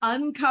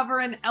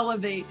Uncover and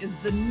Elevate is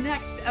the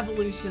next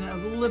evolution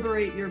of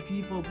Liberate Your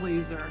People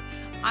Pleaser.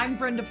 I'm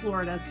Brenda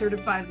Florida,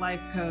 certified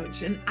life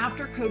coach, and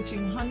after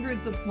coaching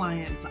hundreds of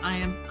clients, I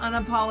am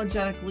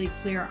unapologetically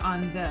clear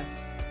on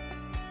this.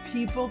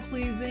 People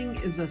pleasing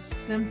is a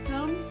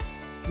symptom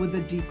with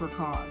a deeper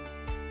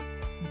cause.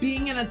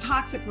 Being in a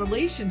toxic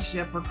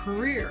relationship or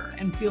career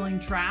and feeling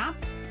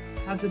trapped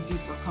has a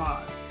deeper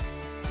cause.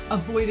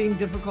 Avoiding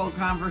difficult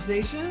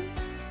conversations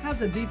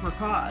has a deeper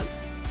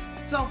cause.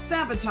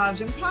 Self-sabotage,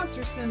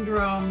 imposter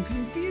syndrome,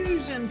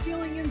 confusion,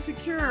 feeling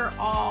insecure,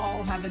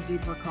 all have a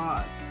deeper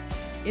cause.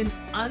 In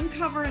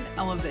Uncover and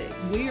Elevate,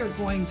 we are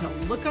going to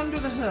look under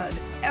the hood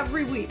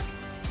every week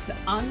to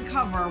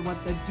uncover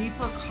what the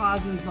deeper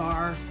causes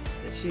are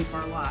that shape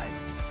our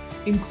lives,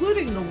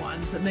 including the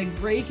ones that make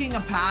breaking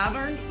a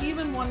pattern,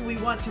 even one we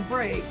want to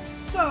break,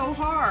 so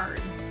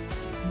hard.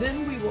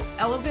 Then we will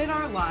elevate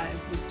our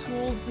lives with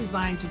tools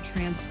designed to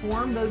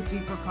transform those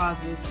deeper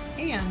causes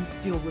and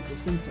deal with the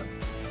symptoms.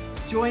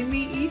 Join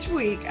me each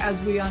week as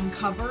we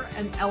uncover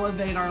and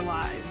elevate our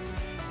lives.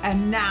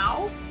 And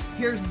now,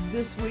 here's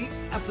this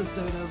week's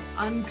episode of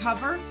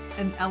Uncover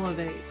and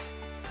Elevate.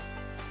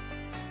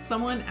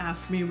 Someone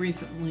asked me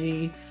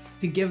recently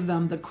to give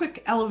them the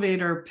quick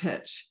elevator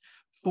pitch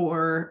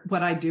for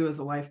what I do as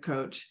a life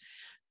coach.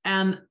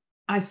 And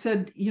I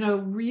said,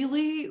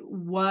 really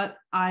what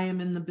I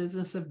am in the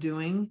business of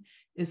doing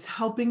is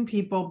helping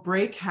people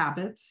break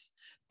habits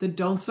that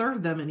don't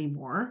serve them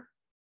anymore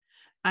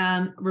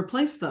and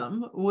replace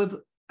them with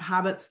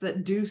habits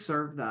that do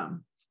serve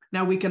them.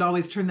 Now, we could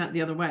always turn that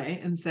the other way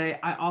and say,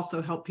 I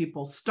also help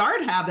people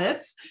start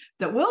habits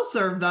that will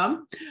serve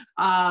them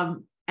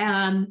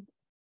and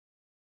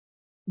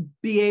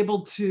be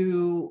able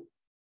to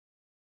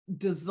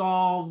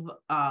dissolve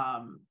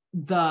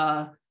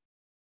the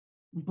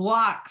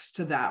blocks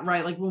to that,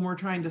 right? Like when we're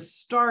trying to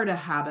start a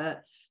habit,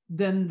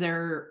 then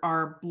there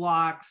are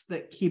blocks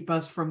that keep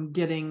us from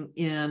getting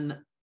in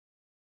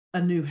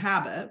a new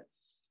habit.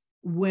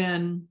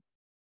 When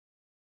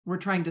we're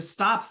trying to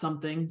stop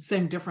something,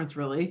 same difference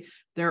really,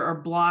 there are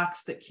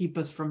blocks that keep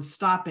us from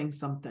stopping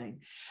something.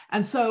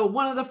 And so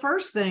one of the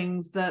first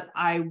things that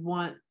I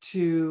want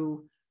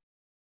to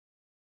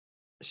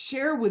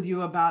share with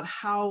you about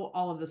how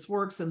all of this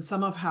works and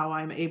some of how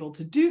I'm able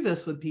to do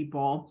this with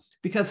people,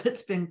 because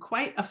it's been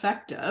quite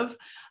effective.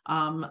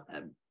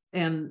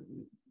 And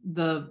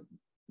the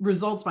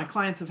results my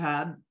clients have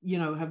had,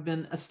 have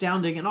been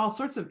astounding in all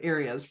sorts of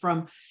areas,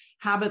 from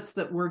habits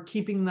that were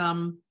keeping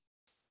them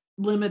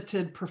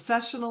limited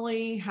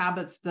professionally,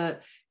 habits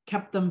that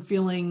kept them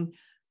feeling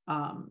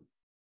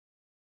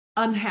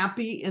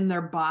unhappy in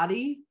their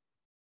body,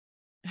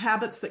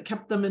 habits that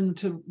kept them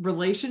into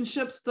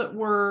relationships that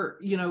were,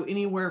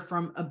 anywhere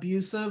from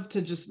abusive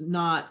to just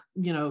not,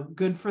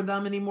 good for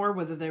them anymore,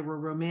 whether they were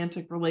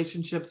romantic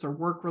relationships or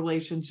work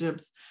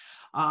relationships.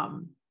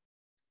 I've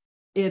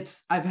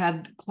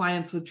had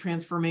clients with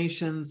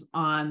transformations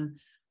on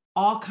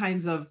all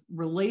kinds of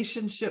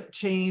relationship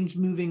change,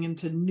 moving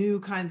into new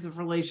kinds of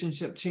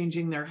relationship,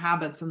 changing their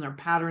habits and their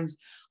patterns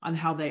on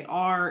how they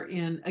are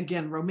in,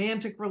 again,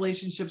 romantic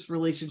relationships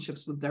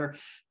with their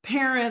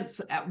parents,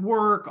 at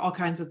work, all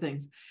kinds of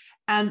things.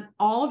 And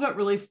all of it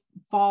really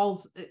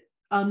falls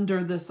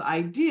under this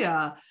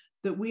idea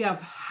that we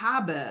have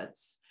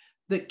habits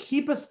that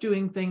keep us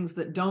doing things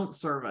that don't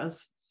serve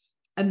us.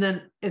 And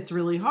then it's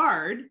really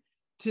hard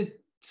to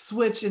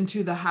switch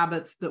into the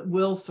habits that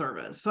will serve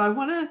us. So I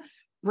want to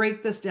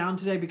break this down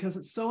today because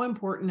it's so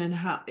important, and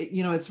how,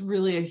 it's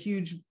really a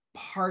huge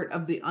part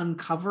of the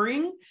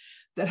uncovering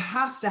that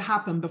has to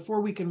happen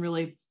before we can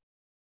really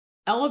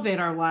elevate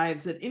our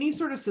lives at any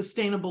sort of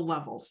sustainable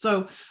level.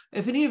 So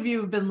if any of you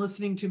have been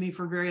listening to me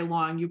for very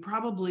long, you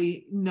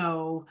probably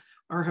know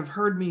or have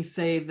heard me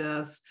say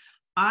this.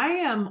 I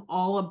am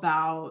all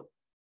about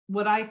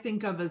what I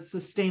think of as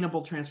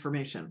sustainable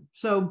transformation.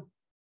 So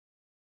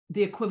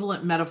the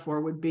equivalent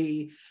metaphor would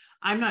be,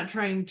 I'm not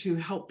trying to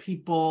help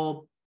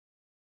people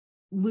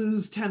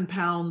lose 10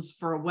 pounds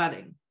for a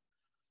wedding.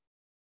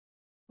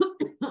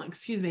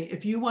 Excuse me.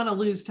 If you want to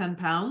lose 10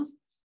 pounds,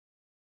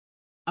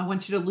 I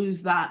want you to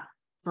lose that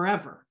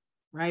forever,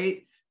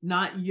 right?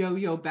 Not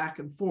yo-yo back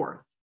and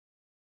forth.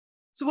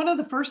 So one of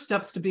the first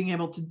steps to being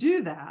able to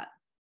do that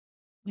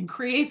and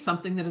create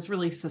something that is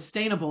really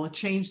sustainable, a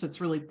change that's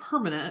really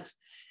permanent,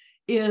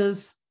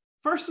 is,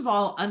 first of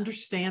all,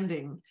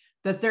 understanding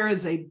that there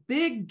is a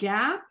big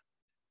gap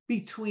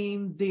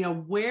between the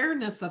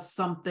awareness of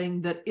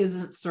something that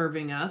isn't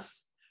serving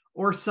us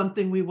or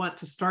something we want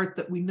to start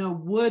that we know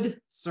would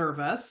serve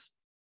us,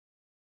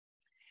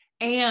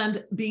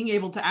 and being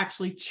able to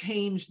actually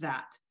change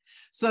that.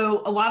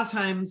 So a lot of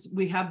times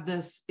we have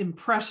this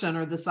impression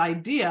or this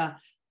idea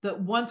that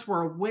once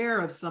we're aware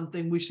of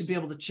something, we should be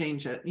able to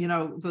change it.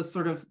 The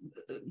sort of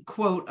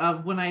quote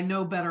of, when I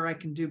know better, I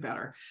can do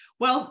better.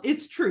 Well,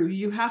 it's true.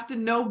 You have to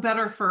know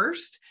better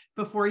first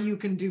before you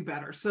can do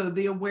better. So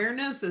the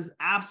awareness is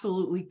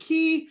absolutely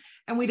key,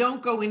 and we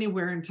don't go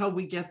anywhere until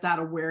we get that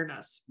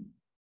awareness.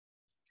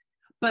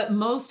 But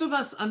most of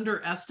us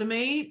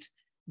underestimate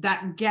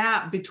that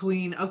gap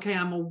between, okay,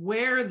 I'm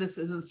aware this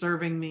isn't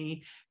serving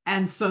me,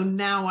 and so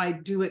now I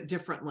do it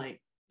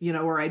differently,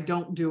 or I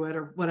don't do it,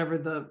 or whatever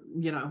the,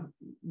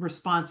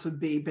 response would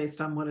be based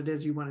on what it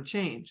is you want to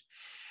change.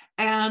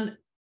 And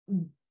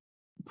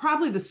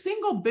probably the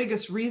single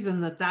biggest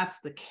reason that that's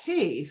the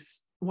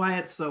case, why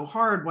it's so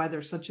hard, why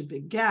there's such a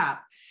big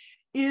gap,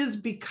 is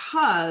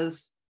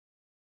because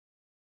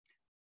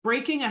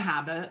breaking a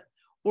habit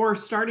or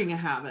starting a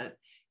habit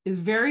is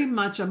very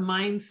much a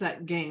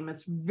mindset game.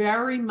 It's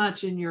very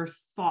much in your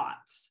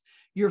thoughts.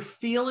 Your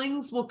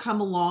feelings will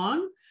come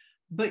along,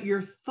 but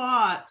your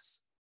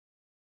thoughts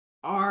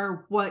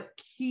are what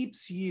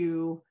keeps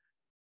you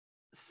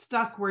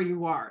stuck where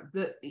you are.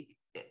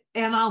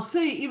 And I'll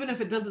say, even if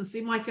it doesn't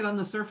seem like it on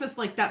the surface,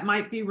 like that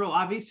might be real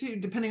obvious to you,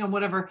 depending on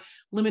whatever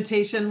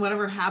limitation,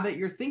 whatever habit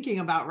you're thinking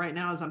about right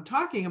now as I'm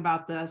talking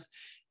about this,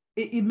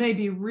 it may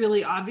be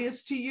really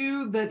obvious to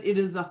you that it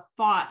is a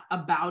thought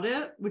about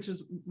it, which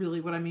is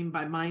really what I mean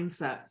by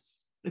mindset.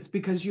 It's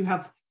because you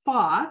have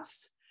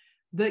thoughts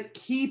that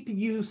keep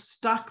you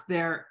stuck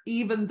there,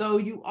 even though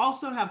you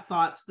also have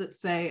thoughts that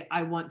say,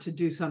 I want to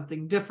do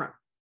something different.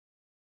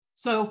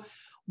 So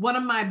one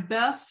of my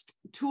best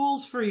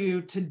tools for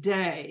you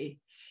today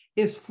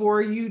is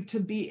for you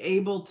to be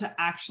able to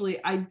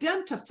actually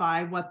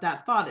identify what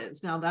that thought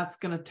is. Now, that's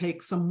going to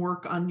take some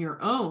work on your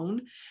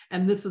own.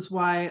 And this is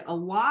why a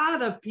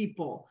lot of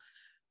people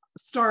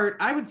start,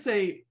 I would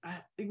say,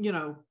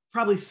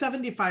 probably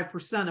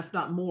 75%, if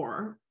not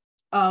more,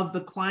 of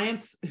the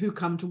clients who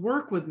come to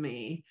work with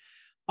me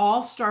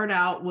all start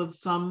out with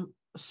some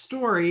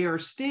story or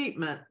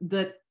statement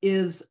that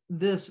is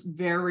this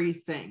very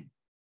thing.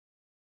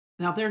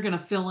 Now, they're going to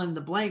fill in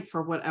the blank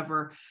for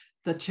whatever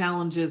the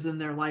challenges in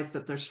their life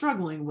that they're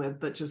struggling with.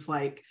 But just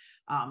like,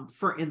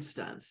 for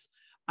instance,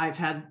 I've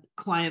had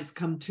clients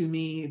come to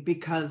me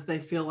because they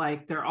feel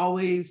like they're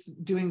always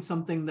doing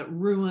something that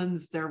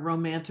ruins their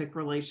romantic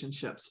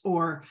relationships,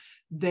 or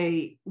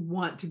they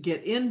want to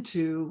get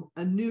into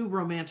a new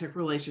romantic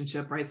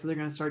relationship, right? So they're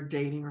going to start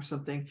dating or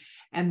something,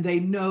 and they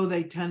know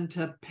they tend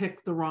to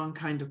pick the wrong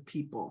kind of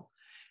people.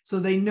 So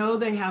they know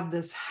they have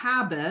this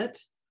habit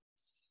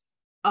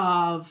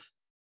of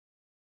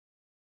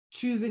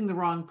choosing the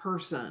wrong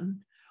person,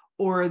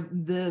 or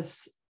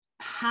this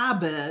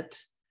habit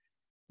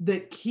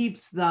that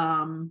keeps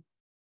them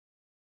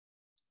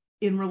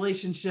in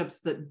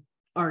relationships that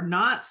are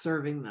not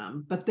serving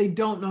them, but they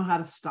don't know how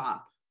to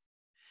stop.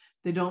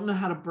 They don't know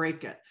how to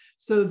break it.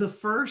 So the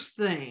first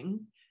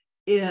thing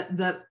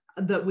that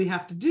we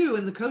have to do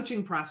in the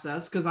coaching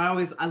process, because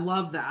I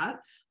love that.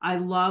 I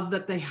love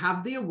that they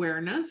have the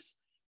awareness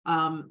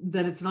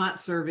that it's not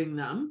serving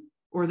them,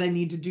 or they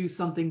need to do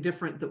something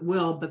different that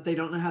will, but they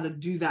don't know how to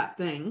do that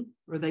thing,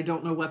 or they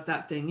don't know what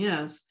that thing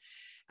is.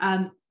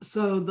 And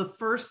so the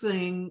first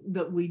thing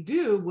that we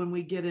do when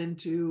we get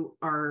into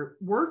our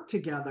work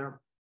together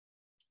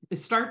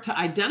is start to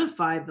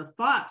identify the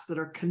thoughts that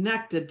are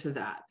connected to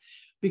that,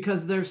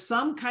 because there's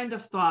some kind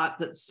of thought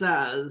that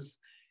says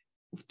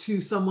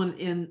to someone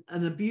in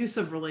an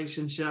abusive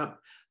relationship,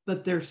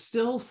 but there's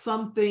still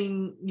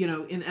something,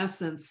 in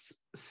essence,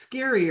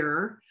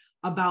 scarier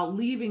about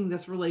leaving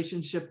this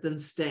relationship than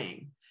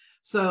staying.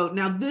 So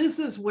now this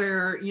is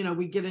where,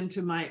 we get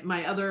into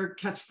my other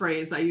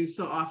catchphrase I use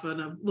so often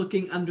of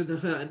looking under the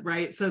hood,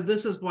 right? So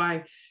this is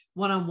why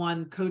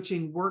one-on-one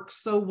coaching works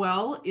so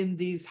well in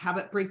these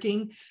habit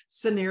breaking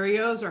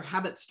scenarios or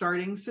habit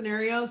starting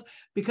scenarios,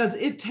 because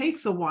it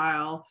takes a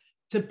while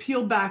to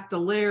peel back the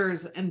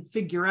layers and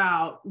figure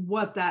out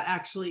what that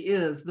actually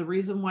is. The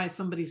reason why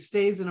somebody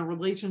stays in a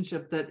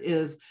relationship that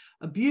is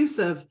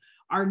abusive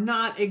are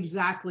not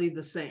exactly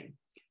the same.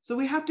 So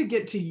we have to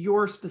get to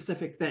your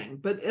specific thing.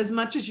 But as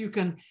much as you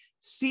can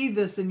see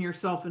this in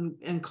yourself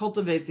and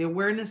cultivate the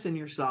awareness in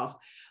yourself,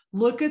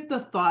 look at the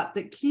thought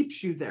that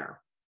keeps you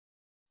there.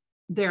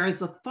 There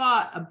is a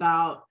thought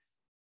about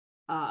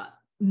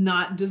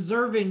not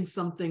deserving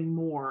something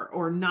more,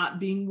 or not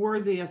being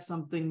worthy of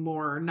something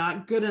more, or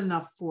not good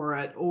enough for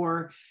it,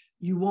 or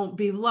you won't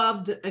be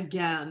loved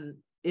again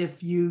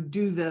if you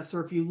do this,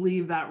 or if you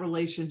leave that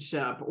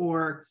relationship,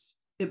 or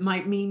it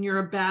might mean you're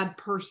a bad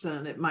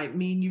person. It might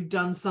mean you've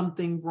done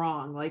something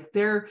wrong. Like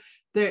there,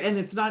 and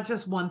it's not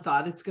just one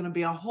thought. It's going to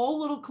be a whole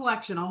little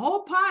collection, a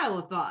whole pile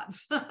of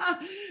thoughts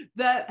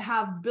that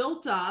have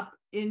built up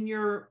in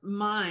your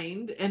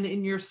mind and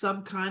in your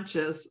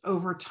subconscious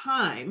over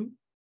time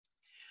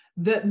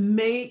that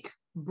make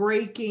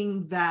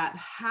breaking that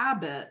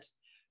habit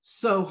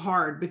so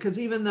hard. Because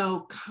even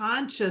though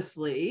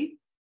consciously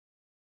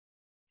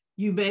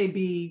you may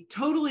be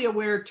totally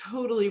aware,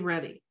 totally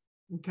ready,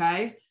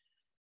 okay?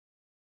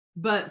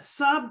 But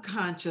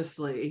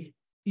subconsciously,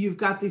 you've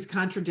got these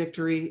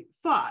contradictory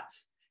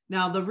thoughts.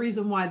 Now, the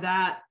reason why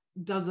that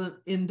doesn't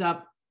end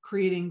up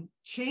creating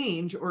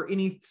change or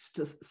any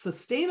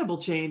sustainable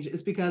change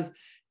is because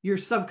your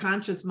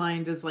subconscious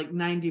mind is like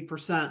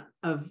 90%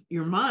 of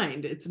your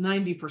mind. It's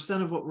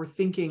 90% of what we're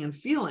thinking and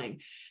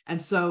feeling.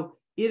 And so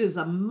it is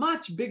a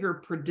much bigger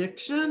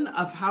prediction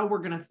of how we're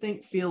going to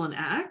think, feel, and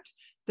act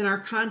than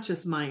our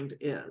conscious mind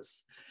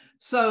is.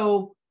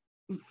 So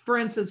for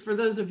instance, for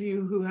those of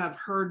you who have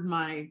heard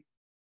my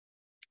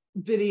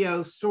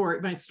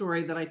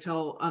story that I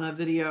tell on a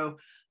video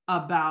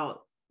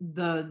about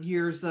the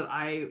years that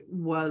I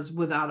was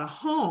without a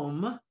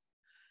home,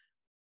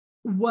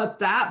 what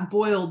that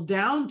boiled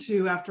down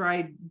to after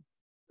I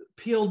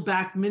peeled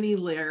back many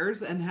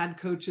layers and had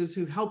coaches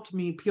who helped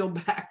me peel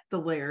back the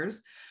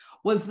layers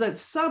was that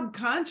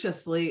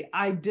subconsciously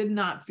I did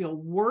not feel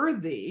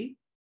worthy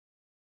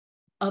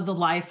of the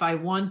life I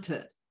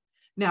wanted.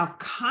 Now,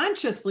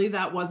 consciously,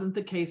 that wasn't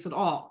the case at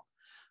all.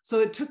 So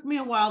it took me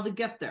a while to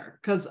get there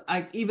because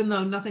even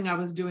though nothing I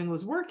was doing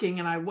was working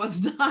and I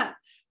was not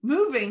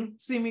moving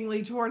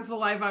seemingly towards the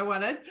life I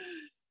wanted,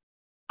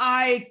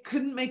 I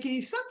couldn't make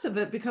any sense of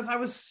it because I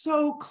was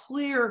so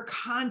clear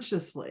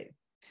consciously.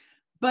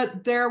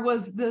 But there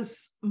was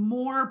this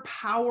more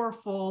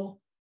powerful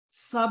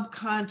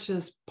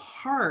subconscious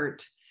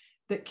part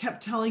that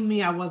kept telling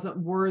me I wasn't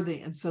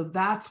worthy. And so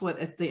that's what,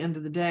 at the end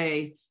of the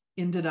day,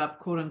 ended up,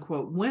 quote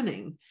unquote,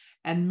 winning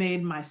and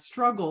made my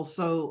struggle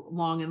so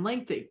long and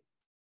lengthy.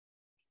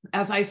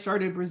 As I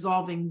started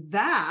resolving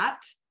that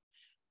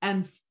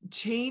and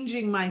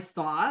changing my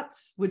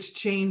thoughts, which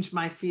changed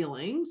my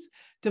feelings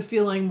to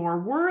feeling more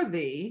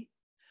worthy,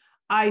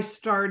 I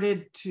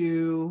started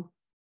to,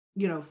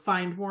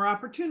 find more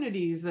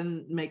opportunities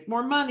and make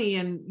more money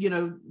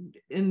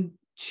and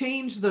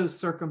change those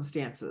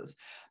circumstances.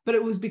 But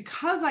it was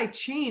because I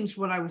changed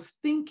what I was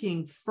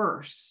thinking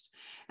first.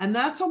 And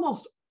that's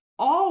almost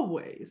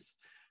always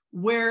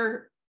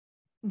where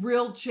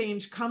real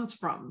change comes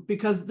from,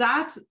 because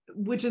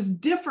which is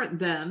different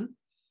than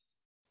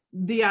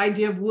the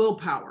idea of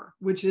willpower,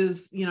 which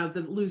is,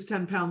 the lose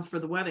 10 pounds for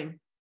the wedding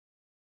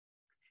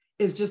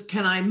is just,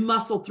 can I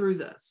muscle through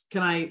this?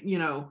 Can I,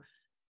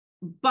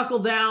 buckle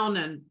down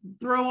and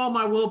throw all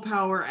my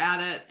willpower at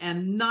it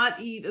and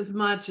not eat as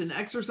much and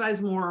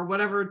exercise more or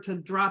whatever to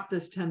drop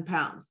this 10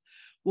 pounds?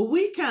 Well,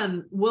 we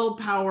can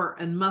willpower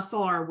and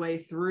muscle our way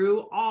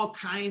through all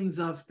kinds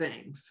of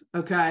things,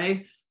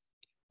 okay?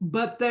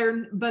 But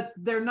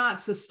they're not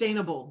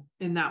sustainable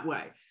in that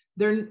way.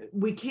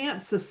 We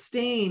can't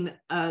sustain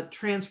a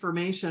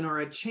transformation or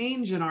a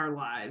change in our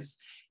lives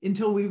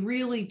until we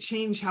really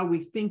change how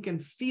we think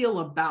and feel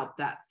about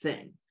that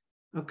thing,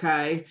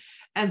 okay?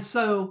 And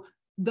so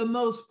the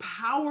most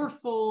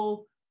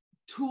powerful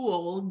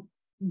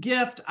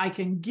gift I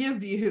can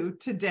give you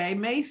today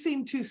may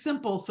seem too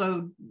simple.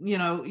 So,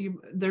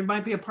 there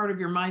might be a part of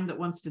your mind that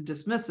wants to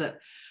dismiss it,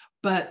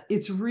 but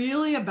it's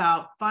really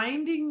about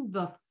finding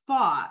the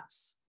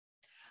thoughts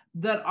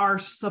that are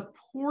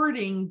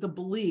supporting the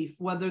belief,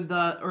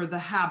 the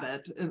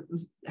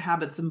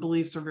habits and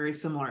beliefs are very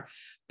similar,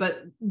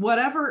 but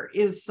whatever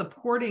is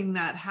supporting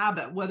that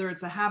habit, whether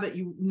it's a habit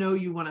you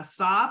want to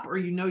stop or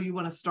you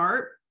want to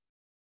start,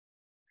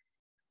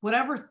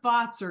 whatever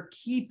thoughts are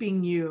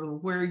keeping you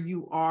where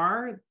you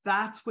are,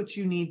 that's what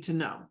you need to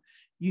know.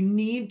 You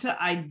need to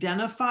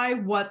identify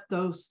what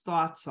those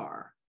thoughts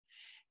are.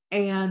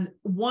 And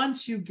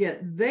once you get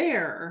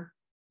there,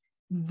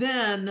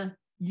 then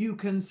you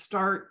can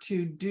start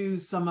to do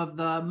some of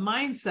the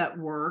mindset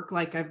work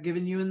like I've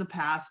given you in the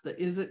past. That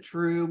is it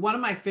true? One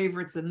of my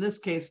favorites in this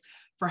case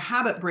for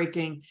habit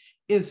breaking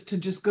is to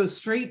just go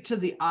straight to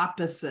the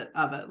opposite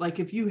of it. Like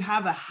if you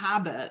have a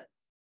habit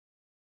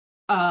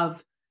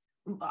of,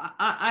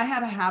 I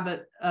had a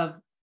habit of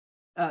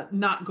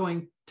not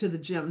going to the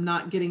gym,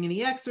 not getting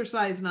any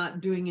exercise,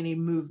 not doing any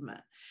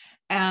movement.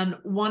 And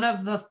one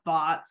of the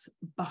thoughts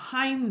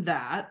behind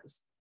that,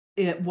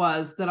 it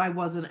was that I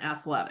wasn't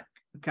athletic.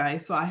 Okay.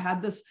 So I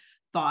had this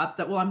thought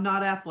that, well, I'm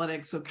not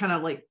athletic. So kind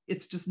of like,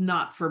 it's just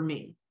not for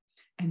me.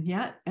 And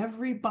yet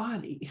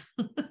everybody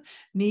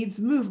needs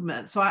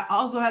movement. So I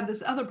also had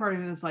this other part of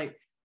me that's like,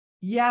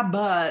 yeah,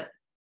 but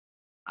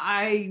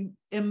I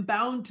am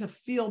bound to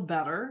feel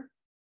better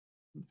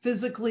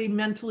physically,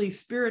 mentally,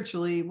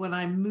 spiritually when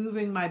I'm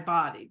moving my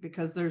body,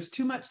 because there's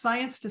too much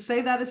science to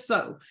say that is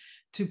so,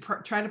 to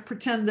try to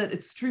pretend that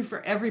it's true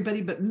for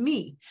everybody but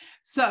me.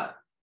 So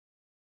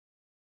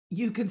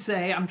you could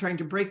say, I'm trying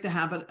to break the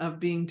habit of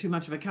being too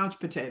much of a couch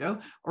potato,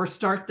 or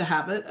start the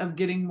habit of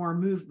getting more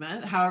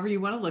movement. However you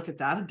want to look at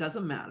that, it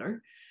doesn't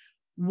matter.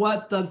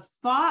 What the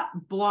thought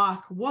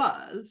block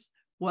was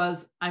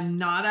I'm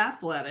not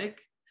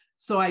athletic,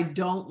 so I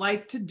don't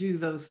like to do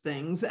those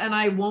things, and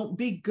I won't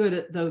be good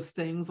at those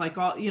things.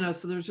 So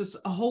there's just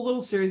a whole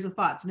little series of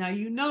thoughts. Now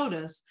you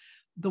notice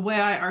the way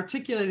I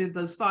articulated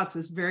those thoughts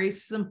is very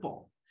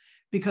simple,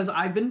 because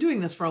I've been doing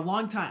this for a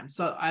long time.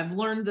 So I've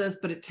learned this,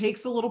 but it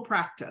takes a little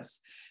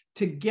practice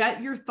to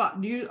get your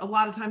thought. A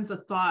lot of times a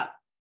thought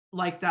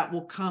like that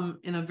will come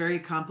in a very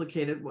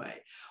complicated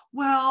way.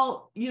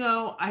 Well,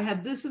 I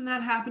had this and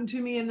that happen to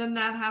me, and then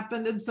that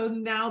happened. And so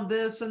now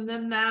this, and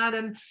then that.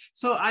 And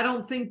so I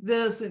don't think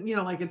this, and,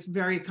 like it's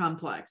very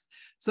complex.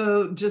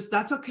 So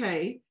that's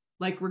okay.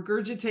 Like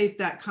regurgitate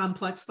that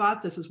complex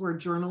thought. This is where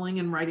journaling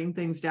and writing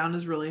things down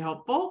is really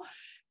helpful.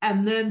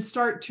 And then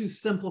start to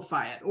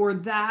simplify it, or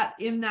that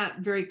in that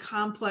very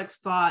complex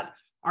thought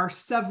are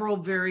several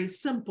very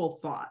simple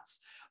thoughts.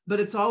 but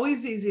it's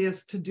always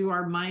easiest to do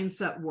our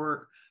mindset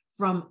work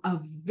from a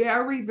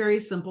very, very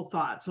simple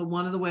thought. So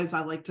one of the ways I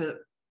like to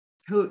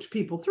coach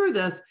people through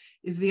this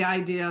is the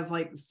idea of,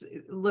 like,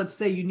 let's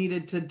say you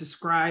needed to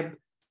describe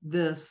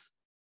this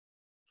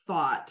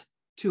thought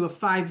to a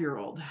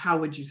 5-year-old. How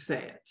would you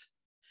say it?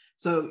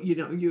 So,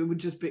 you would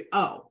just be,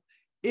 oh,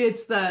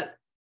 it's that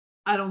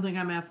I don't think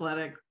I'm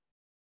athletic.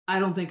 I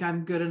don't think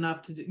I'm good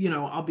enough to,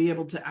 I'll be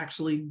able to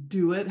actually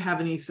do it, have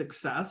any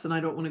success. And I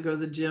don't want to go to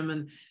the gym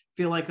and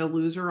feel like a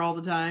loser all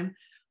the time.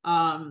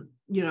 I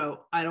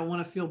don't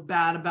want to feel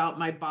bad about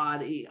my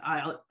body.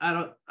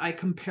 I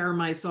compare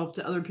myself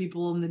to other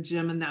people in the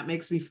gym, and that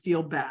makes me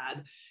feel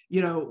bad.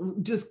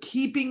 Just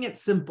keeping it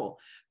simple,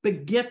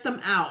 but get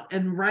them out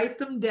and write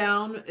them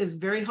down is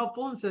very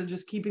helpful instead of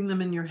just keeping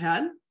them in your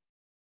head,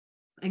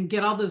 and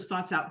get all those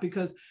thoughts out,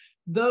 because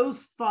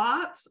those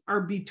thoughts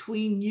are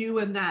between you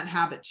and that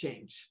habit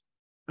change.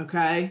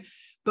 Okay.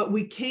 But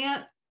we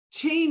can't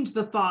change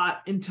the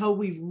thought until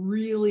we've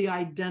really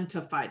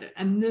identified it.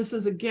 And this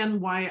is, again,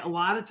 why a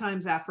lot of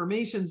times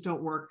affirmations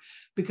don't work,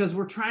 because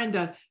we're trying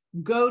to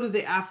go to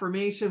the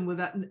affirmation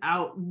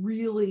without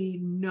really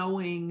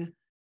knowing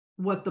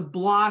what the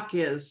block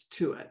is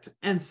to it.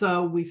 And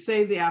so we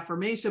say the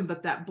affirmation,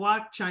 but that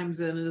block chimes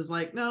in and is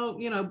like, no,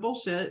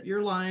 bullshit,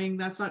 you're lying.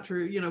 That's not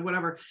true,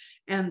 whatever.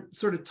 And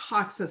sort of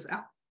talks us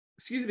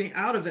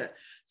out of it.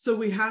 So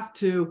we have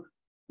to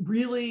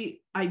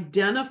really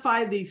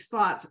identify these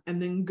thoughts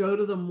and then go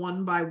to them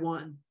one by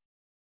one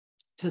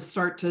to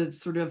start to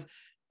sort of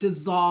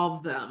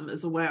dissolve them,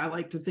 is the way I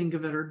like to think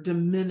of it, or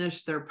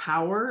diminish their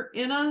power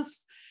in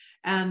us.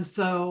 And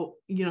so,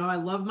 I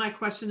love my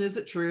question. Is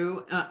it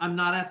true? I'm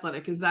not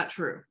athletic. Is that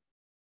true?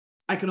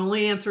 I can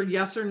only answer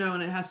yes or no,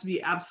 and it has to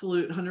be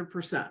absolute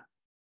 100%.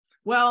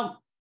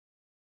 Well,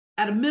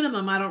 at a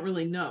minimum, I don't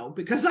really know,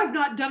 because I've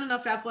not done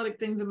enough athletic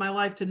things in my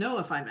life to know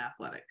if I'm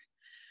athletic.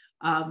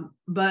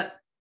 But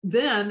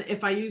then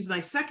if I use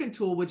my second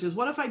tool, which is,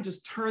 what if I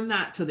just turn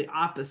that to the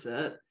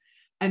opposite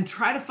and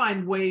try to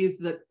find ways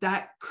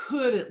that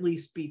could at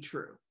least be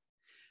true?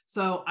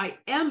 So I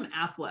am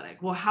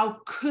athletic. Well, how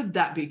could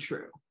that be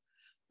true?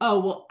 Oh,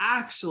 well,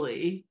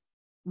 actually,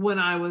 when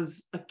I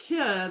was a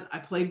kid, I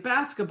played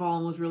basketball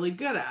and was really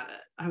good at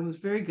it. I was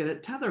very good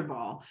at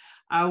tetherball.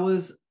 I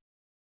was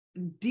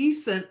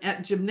decent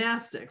at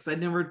gymnastics. I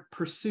never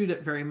pursued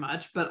it very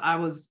much, but I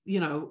was,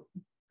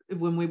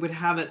 when we would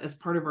have it as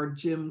part of our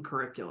gym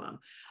curriculum,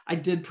 I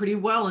did pretty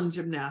well in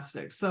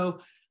gymnastics. So,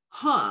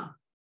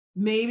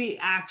 maybe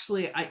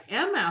actually I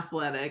am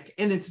athletic,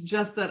 and it's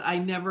just that I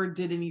never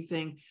did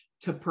anything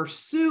to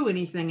pursue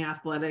anything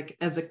athletic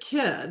as a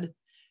kid.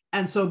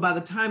 And so by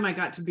the time I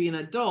got to be an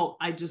adult,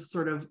 I just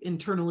sort of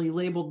internally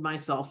labeled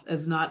myself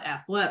as not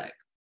athletic.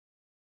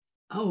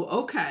 Oh,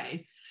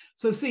 okay.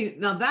 So see,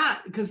 now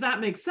because that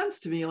makes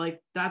sense to me,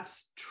 like,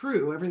 that's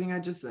true. Everything I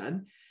just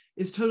said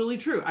is totally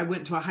true. I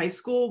went to a high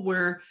school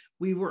where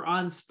we were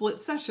on split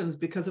sessions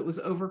because it was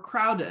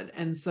overcrowded.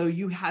 And so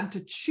you had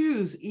to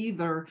choose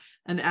either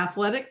an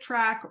athletic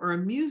track or a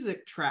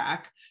music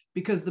track,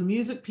 because the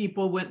music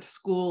people went to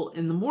school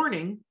in the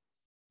morning,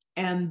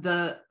 and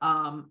the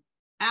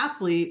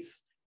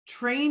athletes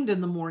trained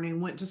in the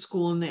morning went to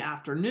school in the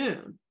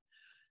afternoon.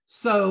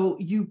 So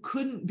you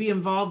couldn't be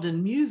involved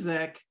in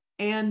music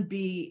and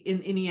be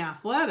in any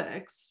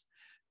athletics,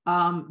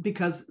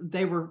 because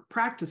they were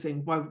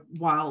practicing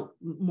while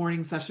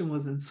morning session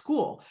was in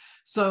school.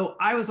 So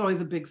I was always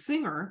a big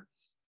singer.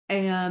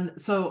 And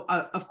so,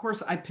 of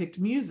course, I picked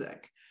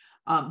music.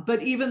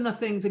 But even the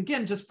things,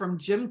 again, just from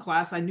gym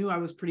class, I knew I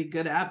was pretty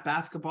good at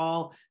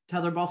basketball,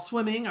 tetherball,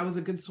 swimming. I was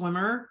a good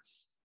swimmer,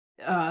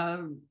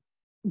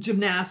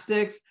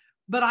 gymnastics,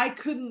 but I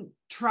couldn't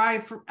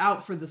try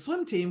out for the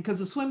swim team because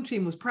the swim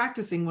team was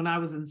practicing when I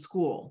was in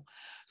school.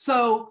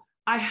 So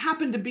I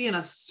happened to be in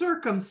a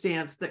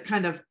circumstance that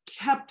kind of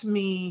kept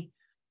me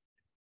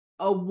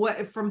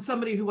away from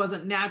somebody who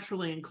wasn't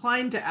naturally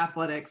inclined to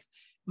athletics.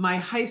 My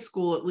high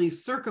school, at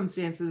least,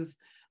 circumstances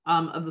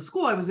of the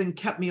school I was in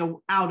kept me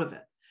out of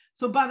it.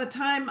 So by the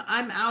time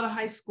I'm out of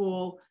high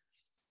school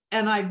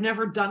and I've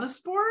never done a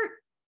sport,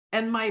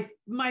 and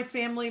my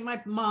family,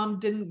 my mom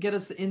didn't get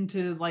us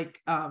into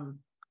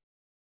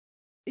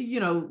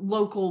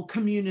local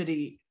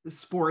community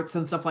sports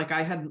and stuff. Like,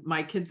 I had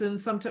my kids in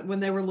when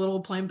they were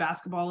little playing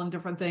basketball and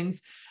different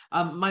things.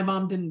 My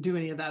mom didn't do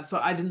any of that. So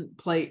I didn't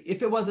play.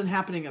 If it wasn't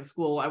happening at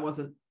school, I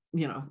wasn't,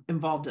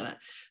 involved in it.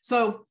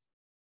 So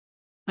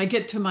I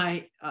get to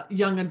my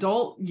young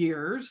adult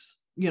years,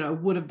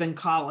 would have been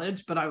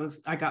college, but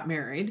I got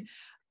married,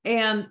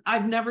 and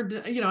I've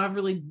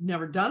really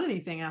never done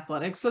anything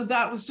athletic. So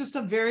that was just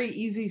a very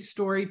easy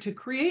story to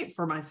create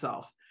for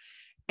myself.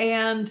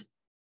 And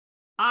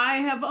I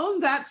have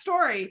owned that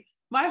story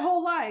my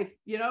whole life,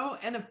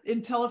 and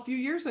until a few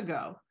years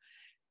ago.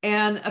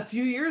 And a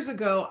few years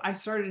ago, I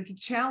started to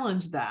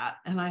challenge that.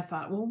 And I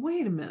thought, well,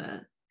 wait a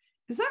minute.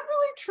 Is that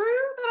really true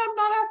that I'm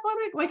not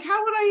athletic? Like,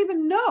 how would I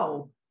even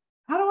know?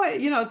 How do I,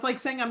 it's like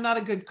saying I'm not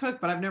a good cook,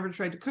 but I've never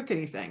tried to cook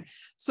anything.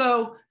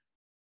 So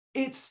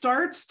it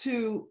starts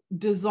to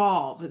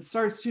dissolve. It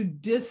starts to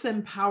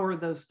disempower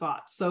those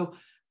thoughts. So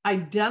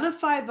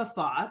identify the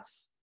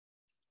thoughts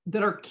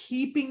that are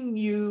keeping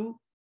you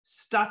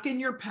stuck in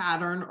your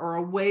pattern or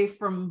away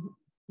from,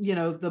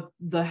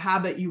 the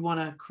habit you want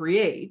to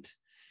create.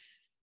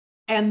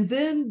 And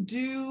then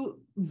do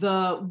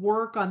the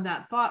work on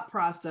that thought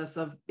process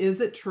of,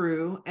 is it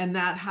true? And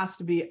that has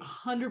to be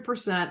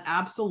 100%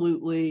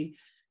 absolutely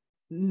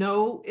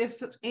no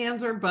ifs,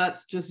 ands, or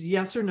buts, just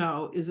yes or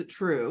no. Is it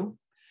true?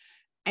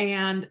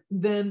 And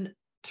then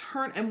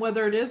and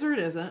whether it is or it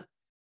isn't,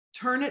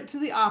 turn it to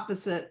the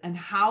opposite. And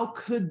how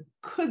could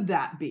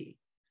that be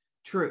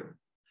true?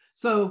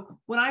 So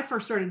when I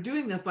first started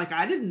doing this,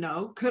 I didn't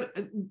know,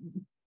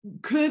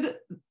 could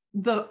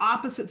the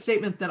opposite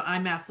statement that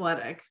I'm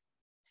athletic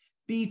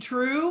be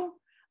true?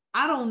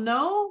 I don't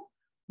know,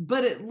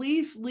 but at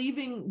least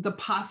leaving the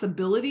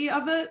possibility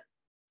of it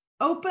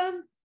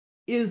open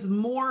is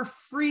more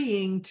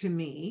freeing to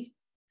me,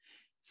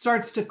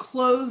 starts to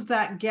close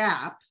that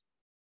gap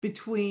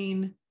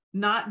between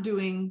not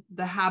doing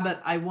the habit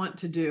I want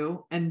to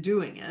do and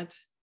doing it,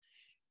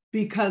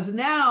 because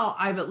now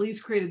I've at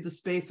least created the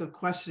space of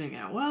questioning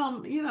it. Well,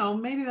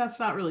 maybe that's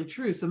not really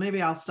true. So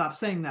maybe I'll stop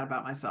saying that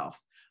about myself.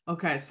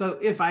 Okay. So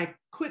if I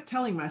quit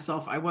telling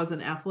myself I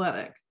wasn't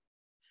athletic,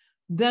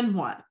 then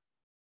what?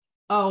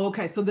 Oh,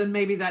 okay. So then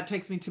maybe that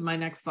takes me to my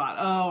next thought.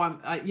 Oh,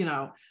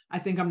 I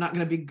think I'm not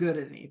going to be good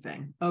at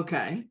anything.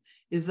 Okay.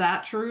 Is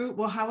that true?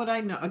 Well, how would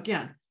I know?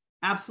 Again,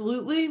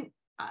 absolutely.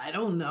 I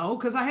don't know,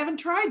 because I haven't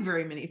tried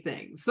very many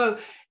things. So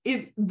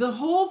the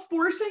whole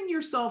forcing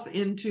yourself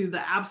into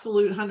the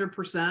absolute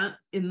 100%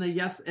 in the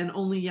yes and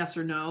only yes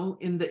or no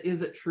in the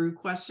is it true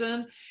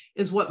question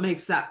is what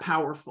makes that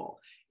powerful.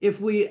 If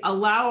we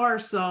allow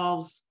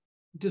ourselves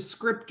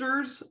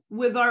descriptors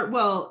with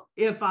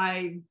if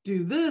I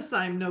do this,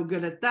 I'm no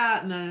good at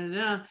that.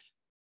 No.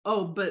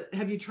 Oh, but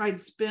have you tried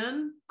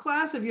spin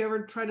class? Have you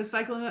ever tried a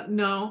cycling?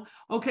 No.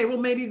 Okay. Well,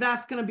 maybe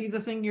that's going to be the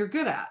thing you're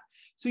good at.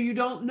 So you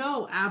don't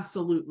know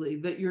absolutely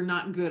that you're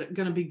not going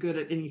to be good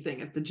at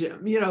anything at the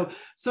gym,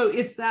 so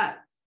it's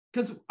that,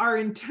 because our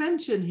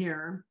intention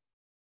here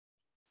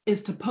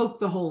is to poke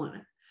the hole in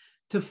it,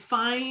 to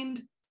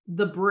find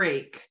the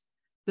break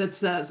that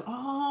says,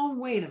 oh,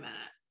 wait a minute.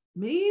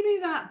 Maybe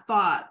that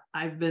thought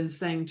I've been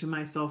saying to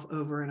myself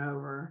over and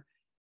over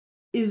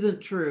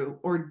isn't true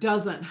or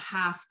doesn't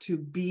have to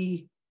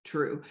be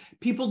true.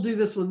 People do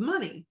this with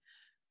money.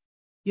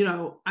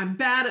 I'm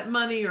bad at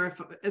money, or if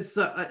it's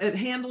at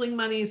handling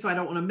money, so I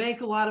don't want to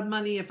make a lot of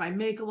money. If I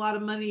make a lot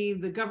of money,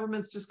 the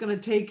government's just going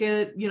to take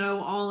it,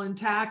 all in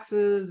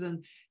taxes.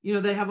 And,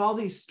 they have all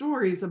these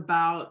stories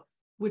about,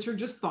 which are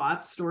just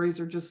thoughts. Stories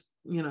are just,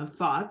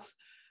 thoughts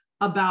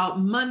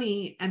about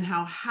money and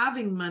how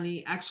having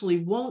money actually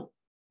won't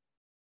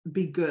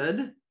be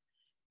good.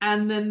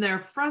 And then they're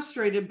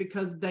frustrated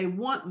because they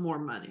want more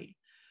money.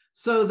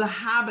 So the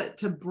habit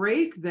to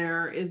break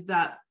there is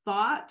that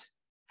thought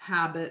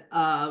habit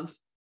of,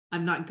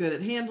 I'm not good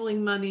at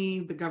handling money,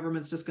 the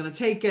government's just going to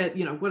take it,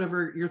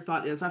 whatever your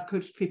thought is. I've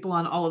coached people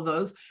on all of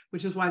those,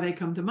 which is why they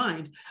come to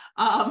mind.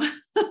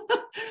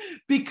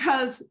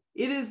 Because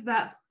it is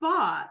that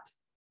thought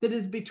that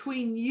is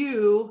between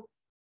you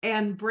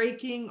and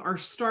breaking or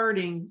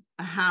starting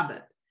a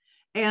habit.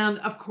 And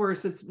of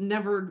course, it's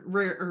never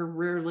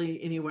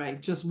rarely anyway,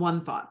 just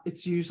one thought.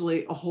 It's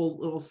usually a whole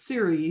little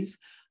series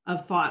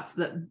of thoughts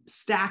that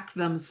stack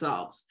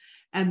themselves.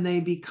 And they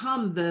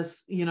become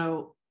this,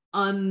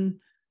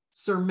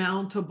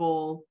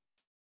 unsurmountable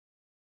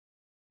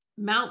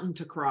mountain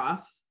to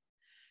cross.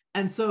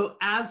 And so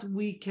as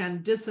we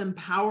can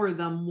disempower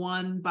them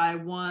one by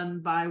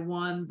one,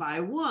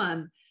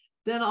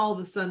 then all of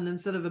a sudden,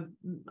 instead of a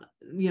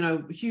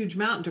huge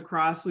mountain to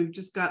cross, we've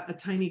just got a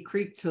tiny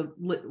creek to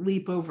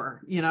leap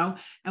over,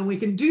 and we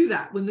can do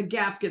that. When the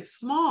gap gets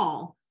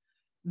small,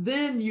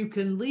 then you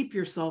can leap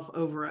yourself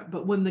over it.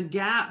 But when the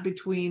gap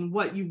between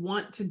what you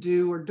want to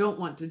do or don't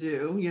want to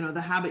do,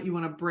 the habit you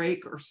want to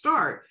break or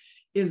start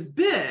is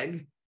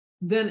big,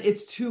 then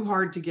it's too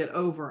hard to get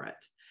over it.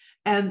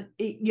 And,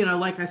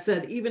 like I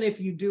said, even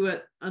if you do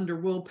it under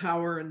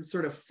willpower and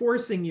sort of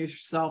forcing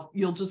yourself,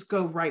 you'll just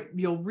go right,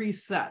 you'll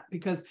reset,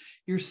 because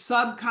your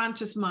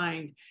subconscious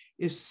mind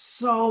is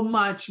so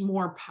much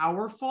more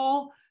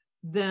powerful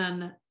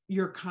than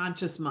your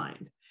conscious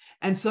mind.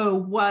 And so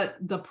what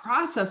the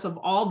process of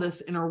all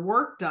this inner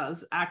work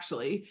does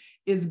actually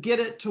is get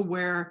it to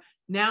where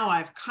now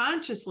I've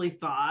consciously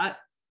thought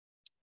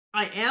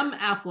I am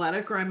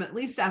athletic, or I'm at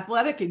least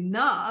athletic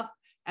enough,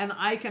 and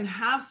I can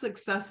have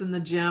success in the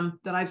gym,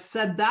 that I've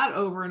said that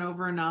over and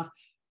over enough,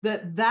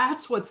 that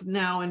that's what's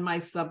now in my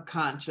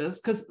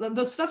subconscious. Because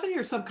the stuff in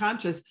your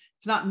subconscious,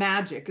 it's not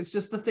magic. It's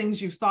just the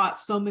things you've thought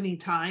so many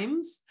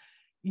times.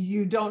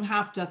 You don't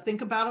have to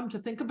think about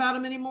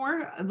them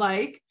anymore.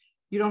 Like,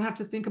 you don't have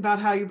to think about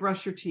how you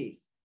brush your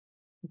teeth.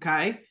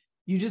 Okay.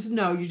 You just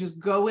know, you just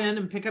go in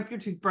and pick up your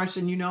toothbrush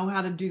and you know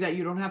how to do that.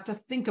 You don't have to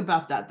think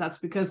about that. That's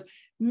because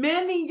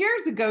many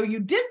years ago, you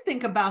did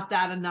think about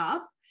that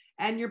enough,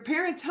 and your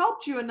parents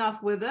helped you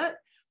enough with it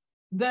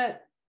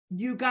that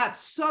you got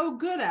so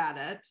good at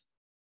it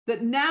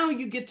that now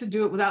you get to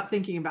do it without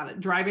thinking about it.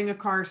 Driving a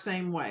car,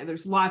 same way.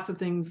 There's lots of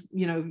things,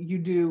 you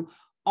do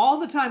all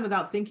the time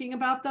without thinking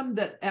about them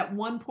that at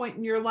one point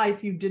in your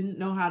life you didn't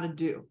know how to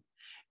do.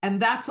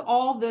 And that's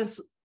all this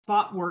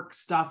thought work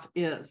stuff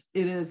is.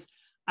 It is,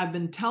 I've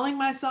been telling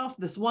myself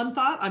this one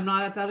thought, I'm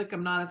not athletic,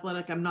 I'm not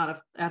athletic, I'm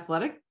not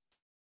athletic.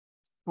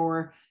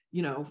 For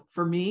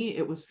me,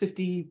 it was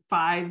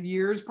 55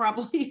 years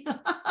probably.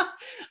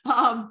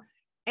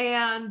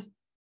 And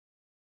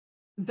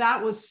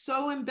that was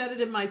so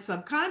embedded in my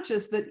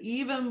subconscious that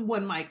even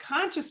when my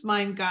conscious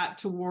mind got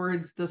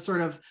towards the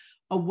sort of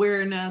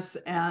awareness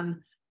and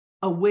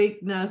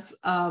awakeness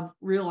of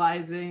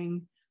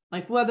realizing,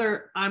 like,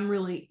 whether I'm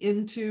really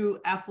into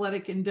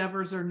athletic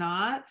endeavors or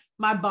not,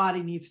 my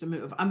body needs to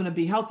move. I'm going to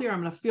be healthier. I'm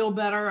going to feel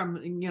better. I'm,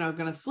 going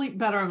to sleep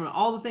better. I'm going to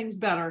all the things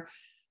better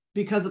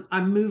because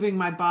I'm moving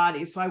my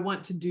body. So I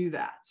want to do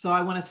that. So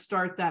I want to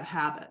start that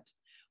habit.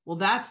 Well,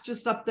 that's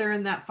just up there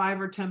in that 5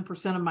 or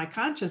 10% of my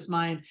conscious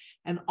mind.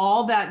 And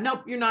all that,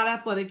 nope, you're not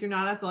athletic. You're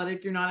not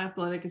athletic. You're not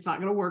athletic. It's not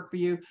going to work for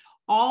you.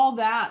 All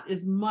that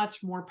is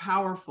much more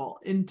powerful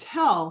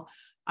until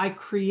I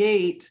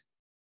create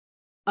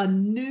a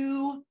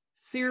new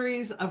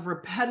series of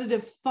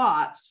repetitive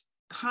thoughts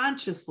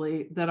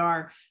consciously that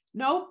are,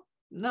 nope,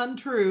 none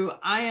true.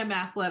 I am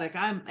athletic.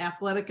 I'm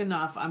athletic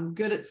enough. I'm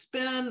good at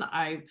spin.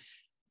 I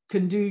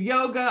can do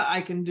yoga.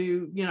 I can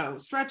do,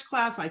 stretch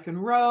class. I can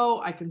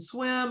row. I can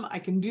swim. I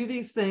can do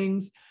these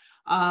things.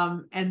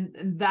 And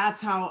that's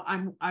how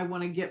I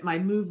want to get my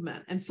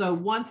movement. And so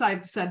once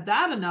I've said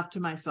that enough to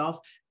myself,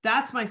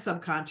 that's my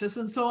subconscious.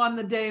 And so on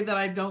the day that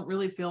I don't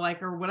really feel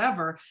like or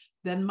whatever,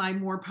 then my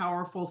more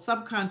powerful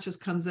subconscious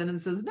comes in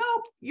and says,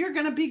 nope, you're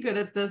going to be good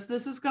at this.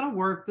 This is going to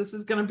work. This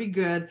is going to be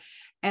good.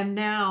 And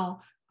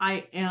now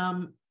I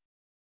am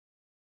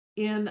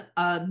in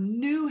a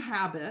new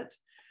habit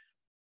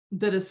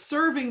that is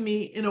serving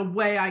me in a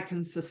way I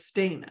can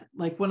sustain it.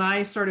 Like when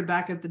I started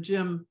back at the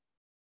gym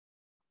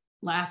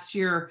last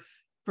year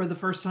for the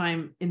first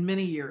time in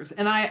many years,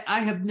 and I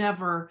have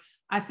never,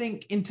 I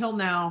think until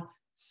now,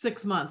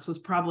 6 months was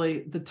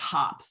probably the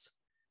tops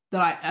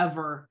that I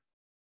ever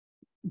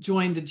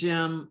joined a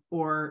gym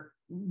or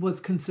was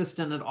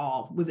consistent at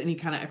all with any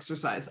kind of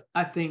exercise.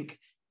 I think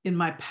in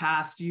my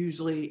past,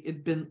 usually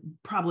it'd been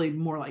probably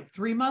more like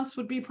 3 months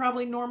would be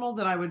probably normal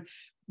that I would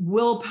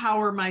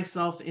willpower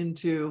myself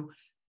into,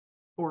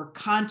 or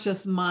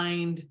conscious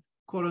mind,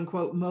 quote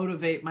unquote,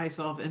 motivate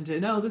myself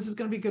into, no, this is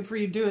going to be good for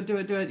you. Do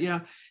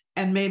it,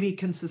 and maybe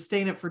can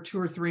sustain it for 2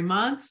 or 3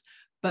 months.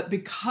 But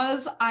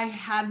because I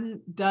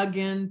hadn't dug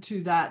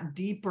into that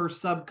deeper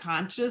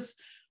subconscious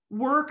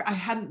work, I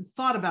hadn't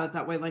thought about it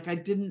that way. Like I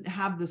didn't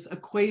have this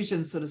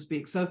equation, so to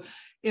speak. So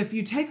if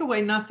you take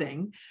away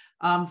nothing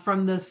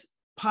from this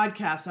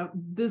podcast,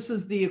 this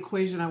is the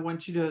equation I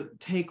want you to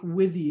take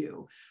with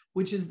you,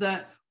 which is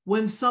that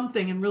when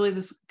something, and really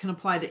this can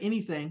apply to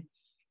anything,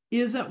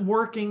 isn't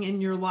working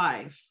in your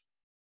life,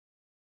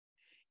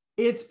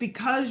 it's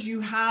because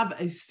you have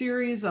a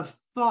series of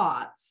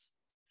thoughts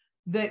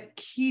that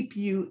keep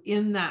you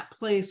in that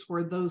place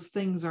where those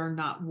things are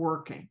not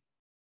working.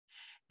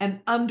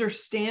 And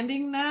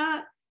understanding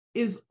that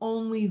is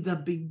only the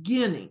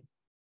beginning,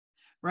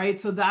 right?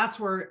 So that's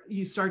where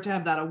you start to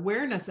have that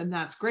awareness, and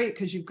that's great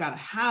because you've got to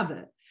have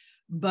it.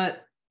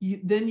 But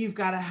then you've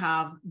got to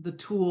have the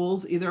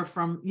tools, either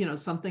from,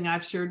 something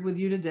I've shared with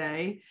you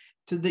today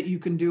that you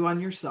can do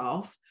on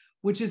yourself,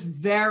 which is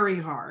very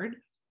hard.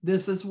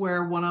 This is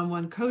where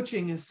one-on-one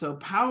coaching is so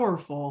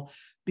powerful,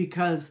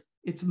 because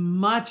it's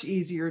much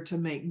easier to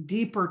make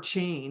deeper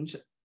change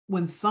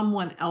when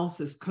someone else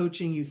is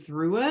coaching you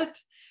through it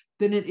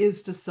than it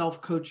is to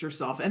self-coach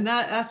yourself. And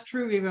that's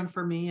true even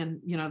for me.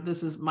 And,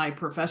 this is my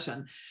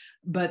profession,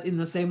 but in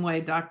the same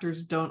way,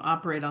 doctors don't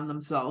operate on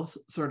themselves,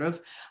 sort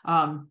of.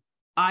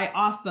 I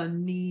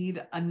often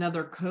need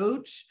another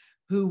coach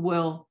who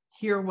will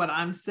hear what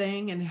I'm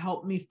saying and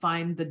help me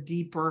find the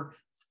deeper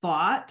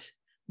thought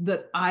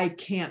that I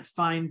can't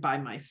find by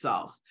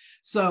myself.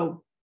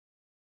 So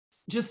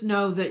just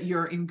know that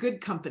you're in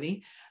good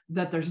company,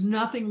 that there's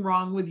nothing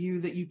wrong with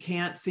you, that you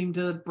can't seem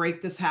to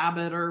break this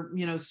habit or,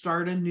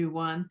 start a new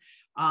one.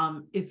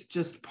 It's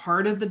just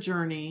part of the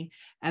journey,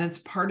 and it's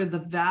part of the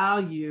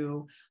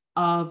value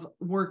of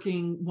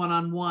working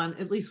one-on-one,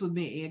 at least with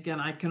me. Again,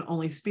 I can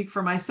only speak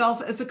for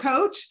myself as a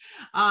coach,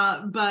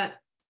 but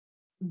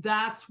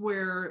that's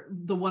where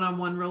the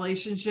one-on-one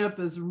relationship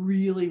is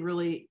really,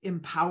 really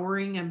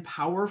empowering and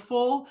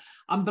powerful.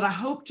 But I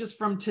hope just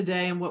from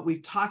today and what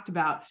we've talked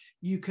about,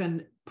 you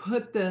can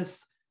put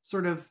this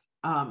sort of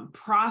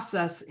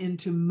process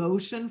into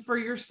motion for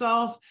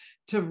yourself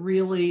to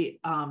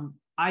really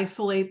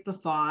isolate the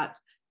thought.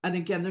 And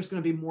again, there's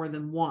going to be more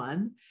than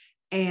one.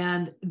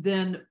 And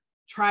then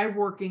try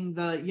working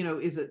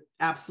is it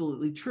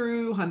absolutely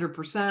true,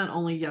 100%,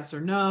 only yes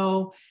or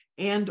no,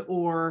 and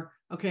or,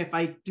 okay, if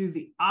I do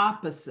the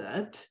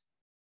opposite,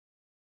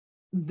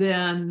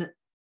 then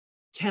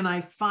can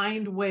I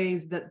find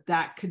ways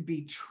that could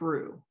be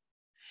true?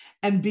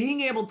 And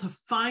being able to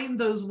find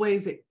those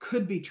ways it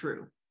could be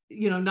true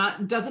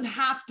doesn't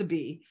have to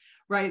be,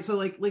 right? So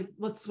like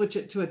let's switch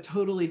it to a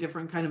totally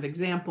different kind of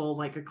example,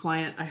 like a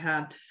client I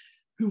had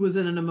who was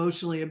in an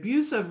emotionally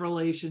abusive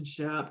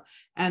relationship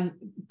and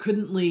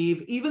couldn't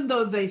leave, even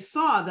though they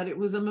saw that it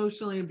was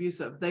emotionally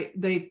abusive.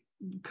 They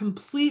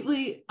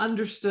completely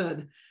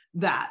understood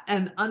that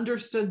and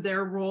understood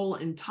their role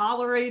in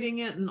tolerating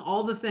it and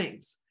all the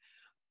things,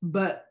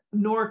 but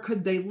nor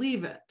could they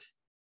leave it.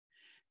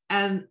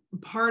 And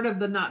part of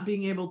the not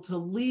being able to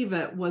leave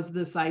it was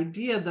this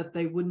idea that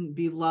they wouldn't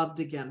be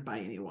loved again by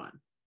anyone.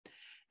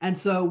 And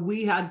so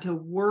we had to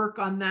work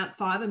on that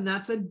thought, and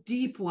that's a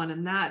deep one.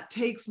 And that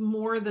takes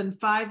more than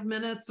 5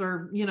 minutes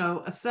or,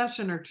 a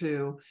session or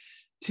two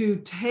to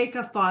take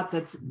a thought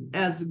that's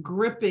as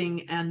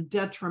gripping and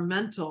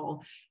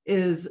detrimental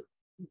as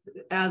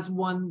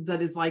one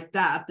that is like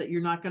that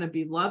you're not going to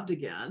be loved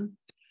again,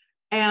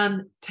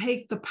 and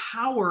take the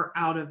power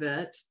out of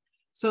it.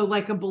 So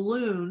like a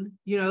balloon,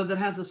 that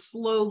has a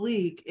slow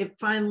leak, it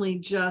finally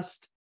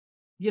just,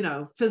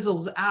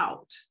 fizzles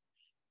out,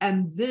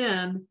 and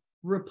then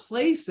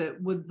replace it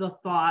with the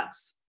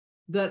thoughts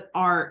that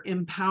are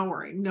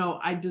empowering. No,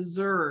 I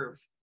deserve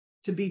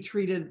to be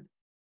treated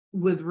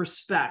with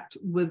respect,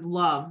 with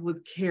love,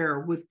 with care,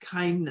 with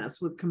kindness,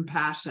 with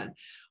compassion.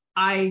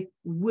 I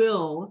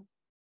will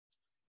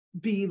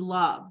be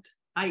loved.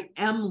 I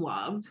am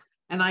loved,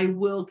 and I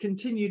will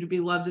continue to be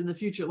loved in the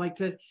future. Like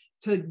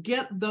to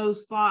get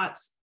those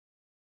thoughts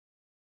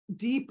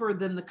deeper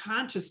than the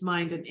conscious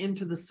mind and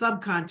into the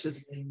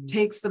subconscious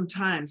takes some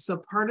time.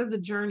 So part of the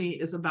journey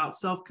is about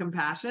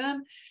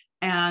self-compassion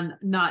and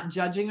not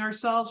judging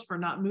ourselves for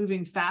not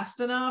moving fast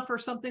enough or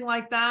something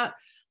like that,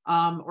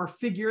 or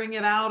figuring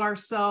it out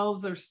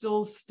ourselves. There's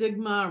still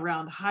stigma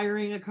around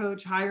hiring a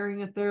coach,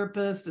 hiring a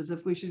therapist, as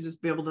if we should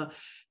just be able to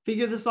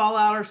figure this all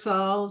out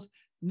ourselves.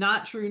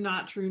 Not true,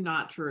 not true,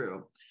 not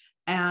true.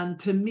 And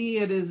to me,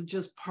 it is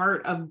just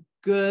part of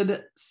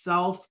good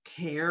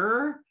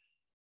self-care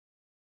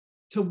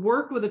to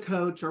work with a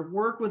coach or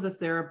work with a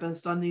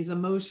therapist on these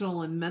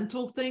emotional and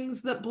mental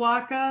things that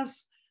block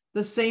us,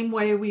 the same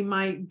way we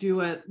might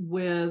do it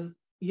with,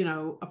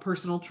 a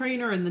personal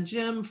trainer in the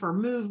gym for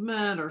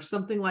movement or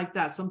something like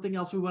that, something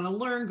else we want to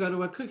learn, go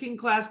to a cooking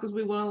class because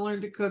we want to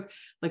learn to cook.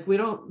 Like, we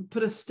don't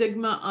put a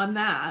stigma on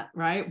that,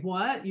 right?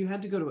 What? You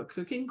had to go to a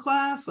cooking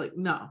class? Like,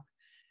 no,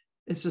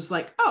 it's just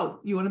like, oh,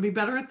 you want to be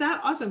better at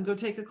that? Awesome. Go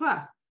take a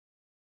class.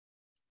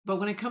 But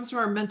when it comes to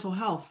our mental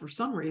health, for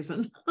some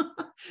reason,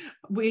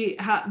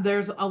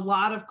 there's a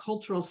lot of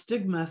cultural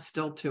stigma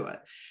still to it.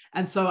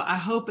 And so I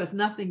hope, if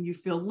nothing, you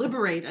feel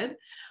liberated.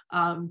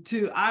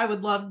 I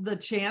would love the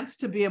chance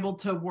to be able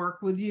to work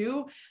with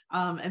you.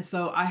 And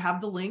so I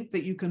have the link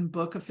that you can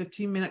book a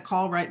 15-minute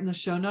call right in the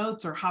show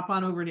notes, or hop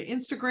on over to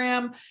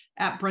Instagram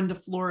at Brenda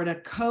Florida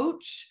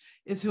Coach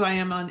is who I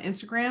am on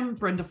Instagram,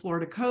 Brenda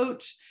Florida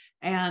Coach.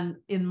 And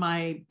in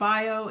my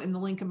bio, in the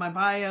link in my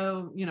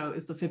bio,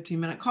 is the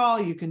 15-minute call.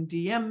 You can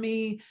DM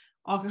me,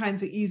 all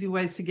kinds of easy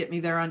ways to get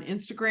me there on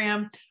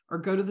Instagram, or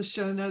go to the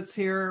show notes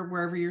here,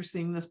 wherever you're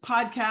seeing this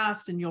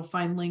podcast, and you'll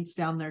find links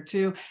down there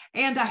too.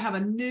 And I have a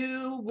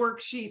new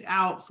worksheet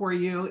out for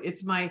you.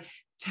 It's my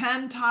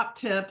 10 top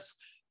tips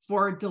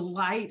for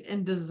delight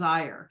and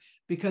desire,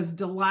 because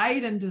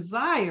delight and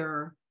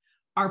desire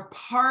are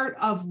part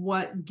of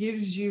what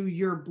gives you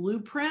your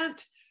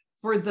blueprint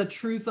for the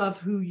truth of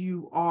who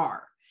you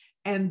are.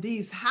 And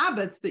these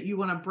habits that you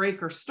want to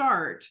break or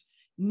start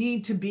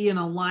need to be in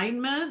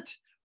alignment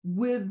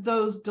with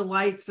those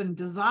delights and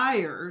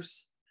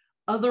desires.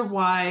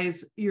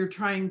 Otherwise, you're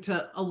trying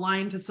to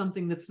align to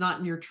something that's not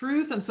in your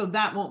truth. And so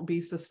that won't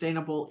be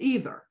sustainable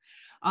either.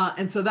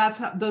 And so that's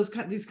how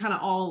these kind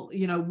of all,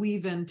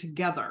 weave in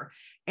together.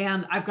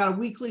 And I've got a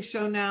weekly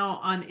show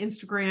now on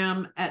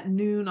Instagram at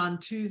noon on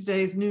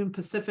Tuesdays, noon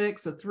Pacific,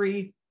 so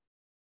 3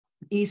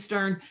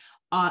 Eastern,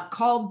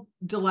 called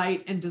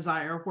Delight and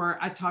Desire, where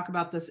I talk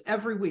about this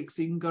every week.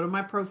 So you can go to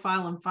my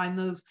profile and find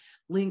those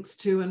links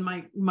too in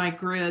my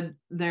grid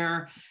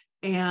there,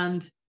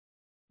 and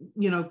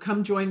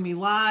come join me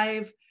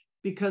live,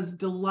 because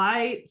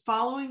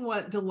following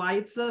what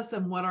delights us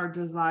and what our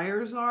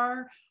desires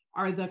are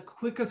the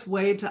quickest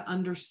way to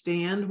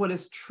understand what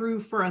is true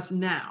for us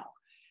now.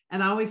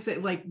 And I always say,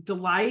 like,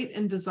 delight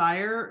and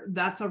desire,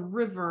 that's a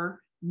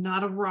river,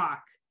 not a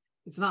rock.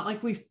 It's not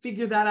like we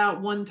figure that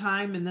out one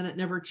time and then it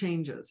never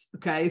changes.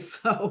 Okay.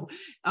 So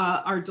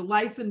our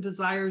delights and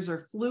desires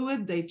are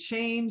fluid. They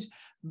change,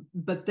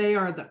 but they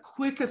are the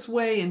quickest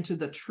way into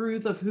the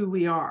truth of who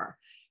we are.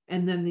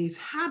 And then these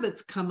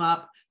habits come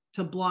up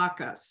to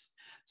block us.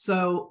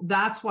 So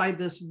that's why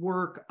this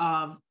work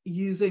of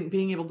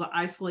being able to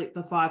isolate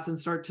the thoughts and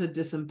start to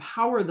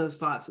disempower those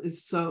thoughts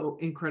is so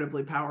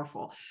incredibly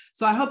powerful.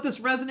 So I hope this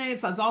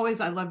resonates. As always,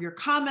 I love your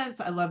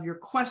comments. I love your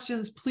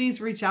questions.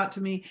 Please reach out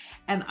to me,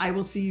 and I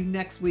will see you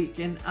next week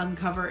in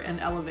Uncover and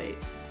Elevate.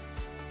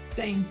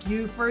 Thank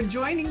you for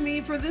joining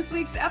me for this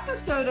week's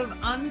episode of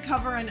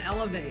Uncover and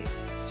Elevate.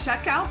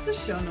 Check out the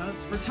show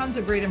notes for tons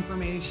of great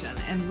information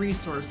and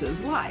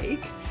resources,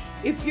 like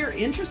If you're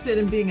interested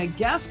in being a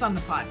guest on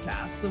the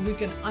podcast so we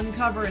can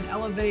uncover and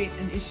elevate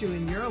an issue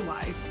in your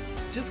life,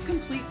 just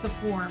complete the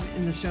form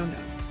in the show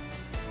notes.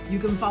 You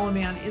can follow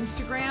me on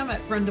Instagram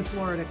at Brenda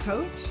Florida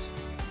Coach.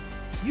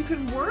 You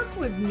can work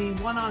with me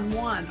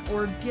one-on-one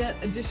or get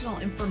additional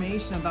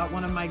information about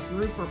one of my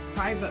group or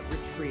private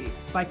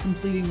retreats by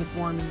completing the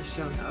form in the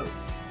show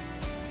notes.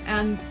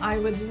 And I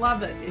would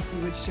love it if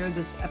you would share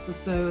this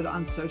episode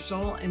on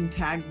social and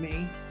tag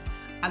me.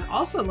 I'd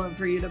also love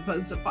for you to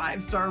post a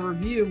 5-star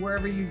review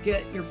wherever you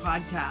get your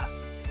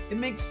podcasts. It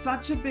makes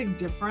such a big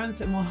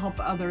difference and will help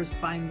others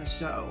find the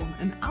show,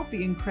 and I'll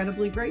be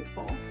incredibly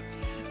grateful.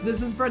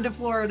 This is Brenda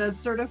Florida,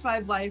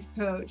 Certified Life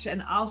Coach,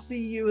 and I'll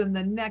see you in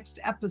the next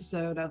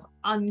episode of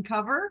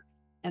Uncover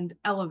and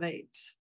Elevate.